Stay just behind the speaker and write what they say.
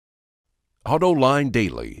AutoLine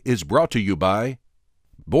Daily is brought to you by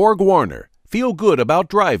Borg Warner, feel good about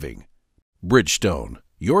driving. Bridgestone,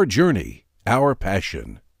 your journey, our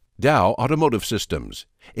passion. Dow Automotive Systems,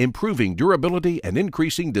 improving durability and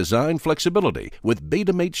increasing design flexibility with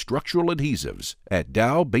Betamate structural adhesives at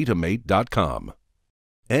dowbetamate.com.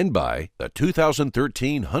 And by the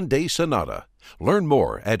 2013 Hyundai Sonata. Learn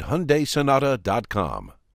more at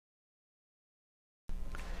HyundaiSonata.com.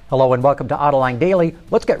 Hello and welcome to Autoline Daily.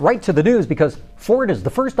 Let's get right to the news because Ford is the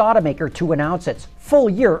first automaker to announce its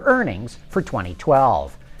full-year earnings for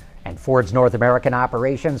 2012. And Ford's North American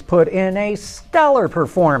operations put in a stellar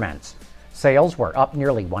performance. Sales were up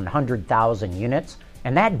nearly 100,000 units,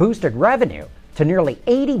 and that boosted revenue to nearly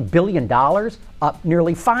 $80 billion, up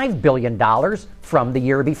nearly $5 billion from the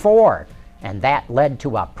year before. And that led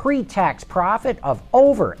to a pre-tax profit of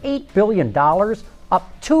over $8 billion,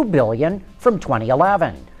 up $2 billion from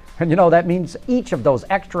 2011. And you know, that means each of those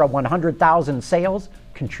extra 100,000 sales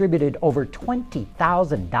contributed over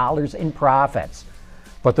 $20,000 in profits.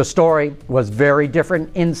 But the story was very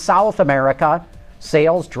different in South America.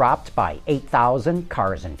 Sales dropped by 8,000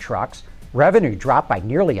 cars and trucks. Revenue dropped by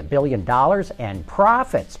nearly $1 billion, and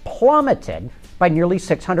profits plummeted by nearly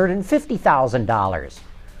 $650,000.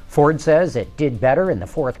 Ford says it did better in the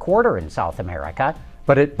fourth quarter in South America,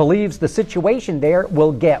 but it believes the situation there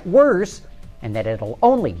will get worse and that it'll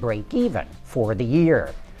only break even for the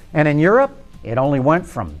year. And in Europe, it only went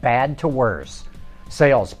from bad to worse.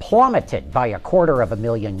 Sales plummeted by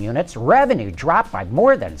 250,000 units, revenue dropped by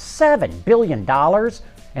more than $7 billion,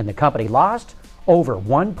 and the company lost over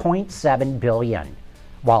 $1.7 billion.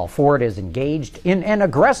 While Ford is engaged in an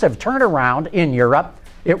aggressive turnaround in Europe,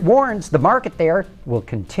 it warns the market there will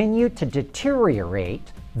continue to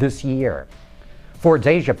deteriorate this year. Ford's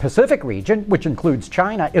Asia-Pacific region, which includes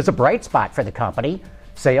China, is a bright spot for the company.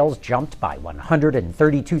 Sales jumped by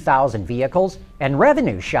 132,000 vehicles, and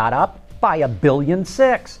revenue shot up by $1.6 billion.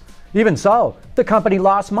 Even so, the company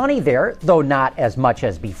lost money there, though not as much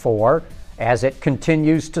as before, as it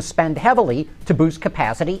continues to spend heavily to boost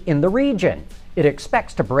capacity in the region. It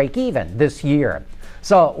expects to break even this year.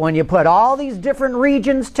 So when you put all these different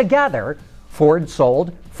regions together, Ford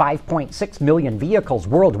sold 5.6 million vehicles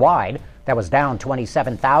worldwide. That was down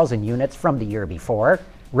 27,000 units from the year before.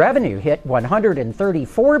 Revenue hit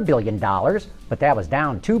 $134 billion, but that was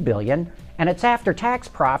down $2 billion. And its after-tax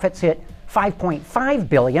profits hit $5.5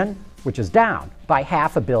 billion, which is down by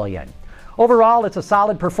 $500 million. Overall, it's a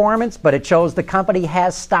solid performance, but it shows the company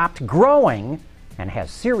has stopped growing and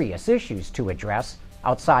has serious issues to address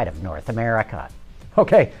outside of North America.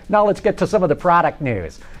 Okay, now let's get to some of the product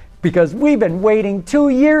news, because we've been waiting 2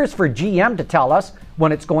 years for GM to tell us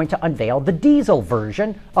when it's going to unveil the diesel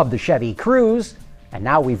version of the Chevy Cruze, and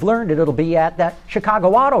now we've learned it'll be at the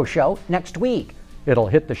Chicago Auto Show next week. It'll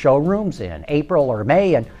hit the showrooms in April or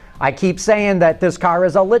May, and I keep saying that this car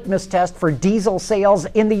is a litmus test for diesel sales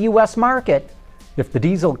in the U.S. market. If the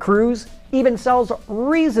diesel Cruze even sells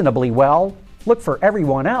reasonably well, look for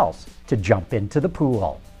everyone else to jump into the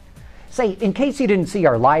pool. Say, in case you didn't see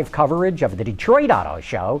our live coverage of the Detroit Auto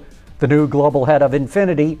Show, the new global head of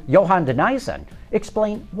Infiniti, Johan de Nysschen,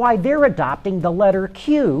 explained why they're adopting the letter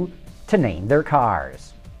Q to name their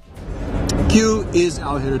cars. Q is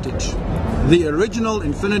our heritage. The original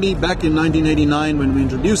Infiniti back in 1989 when we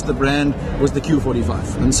introduced the brand was the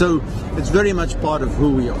Q45. And so it's very much part of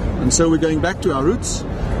who we are. And so we're going back to our roots.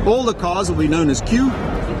 All the cars will be known as Q.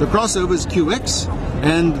 The crossover is QX.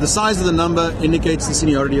 And the size of the number indicates the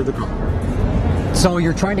seniority of the car. So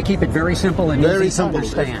you're trying to keep it very simple and very easy simple. to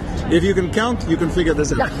understand. If you can count, you can figure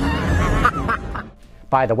this out.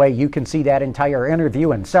 By the way, you can see that entire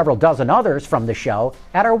interview and several dozen others from the show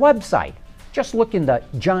at our website. Just look in the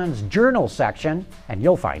John's Journal section and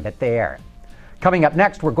you'll find it there. Coming up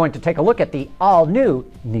next, we're going to take a look at the all-new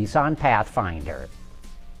Nissan Pathfinder.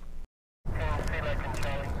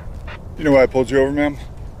 You know why I pulled you over, ma'am?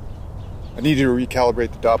 I need you to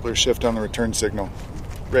recalibrate the Doppler shift on the return signal.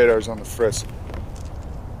 Radar's on the frisk.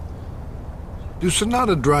 Do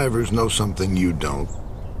Sonata drivers know something you don't?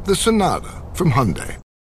 The Sonata from Hyundai.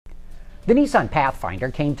 The Nissan Pathfinder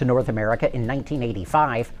came to North America in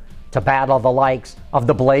 1985 to battle the likes of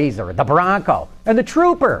the Blazer, the Bronco, and the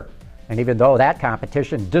Trooper. And even though that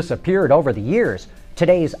competition disappeared over the years,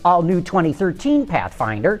 today's all-new 2013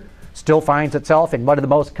 Pathfinder still finds itself in one of the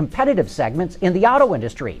most competitive segments in the auto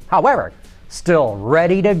industry. However, still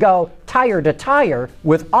ready to go tire to tire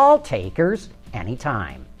with all takers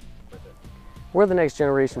anytime. Where the next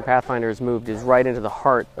generation Pathfinder has moved is right into the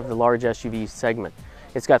heart of the large SUV segment.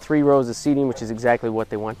 It's got 3 rows of seating, which is exactly what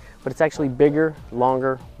they want, but it's actually bigger,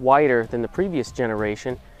 longer, wider than the previous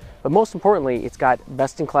generation, But most importantly, it's got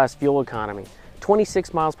best-in-class fuel economy.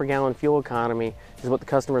 26 miles per gallon fuel economy is what the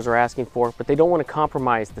customers are asking for, but they don't want to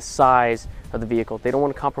compromise the size of the vehicle. They don't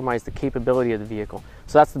want to compromise the capability of the vehicle.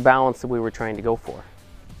 So that's the balance that we were trying to go for.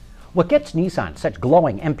 What gets Nissan such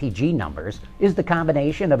glowing MPG numbers is the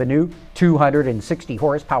combination of a new 260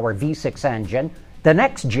 horsepower V6 engine, the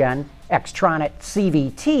next-gen Xtronic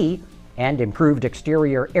CVT, and improved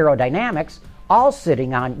exterior aerodynamics, all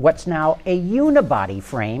sitting on what's now a unibody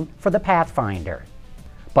frame for the Pathfinder.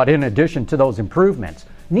 But in addition to those improvements,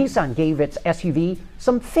 Nissan gave its SUV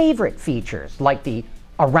some favorite features like the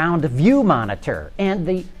Around View Monitor and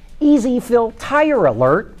the Easy Fill Tire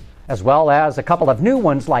Alert, as well as a couple of new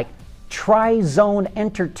ones like Tri-Zone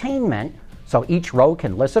Entertainment, so each row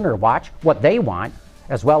can listen or watch what they want,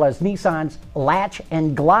 as well as Nissan's Latch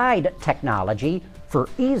and Glide technology for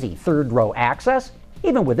easy third row access,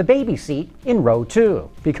 even with a baby seat in row 2.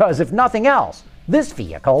 Because if nothing else, this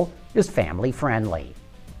vehicle is family friendly.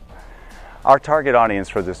 Our target audience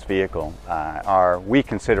for this vehicle are, we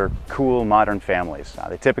consider, cool modern families.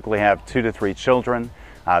 They typically have 2 to 3 children,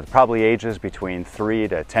 probably ages between 3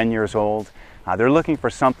 to 10 years old. They're looking for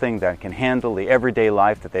something that can handle the everyday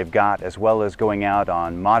life that they've got, as well as going out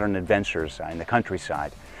on modern adventures in the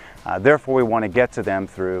countryside. Therefore, we want to get to them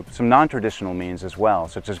through some non-traditional means as well,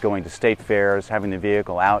 such as going to state fairs, having the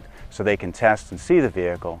vehicle out so they can test and see the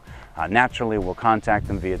vehicle. Naturally, we'll contact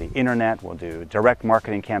them via the internet. We'll do direct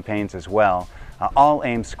marketing campaigns as well, all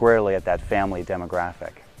aimed squarely at that family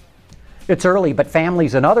demographic. It's early, but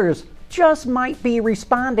families and others just might be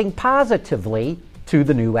responding positively to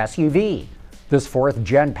the new SUV. This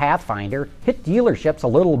 4th-gen Pathfinder hit dealerships a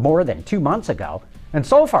little more than 2 months ago, and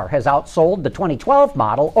so far has outsold the 2012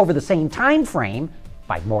 model over the same time frame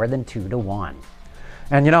by more than 2 to 1.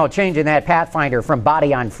 And you know, changing that Pathfinder from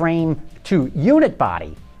body on frame to unit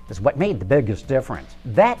body is what made the biggest difference.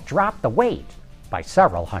 That dropped the weight by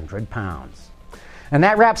several hundred pounds. And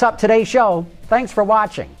that wraps up today's show. Thanks for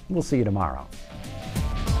watching. We'll see you tomorrow.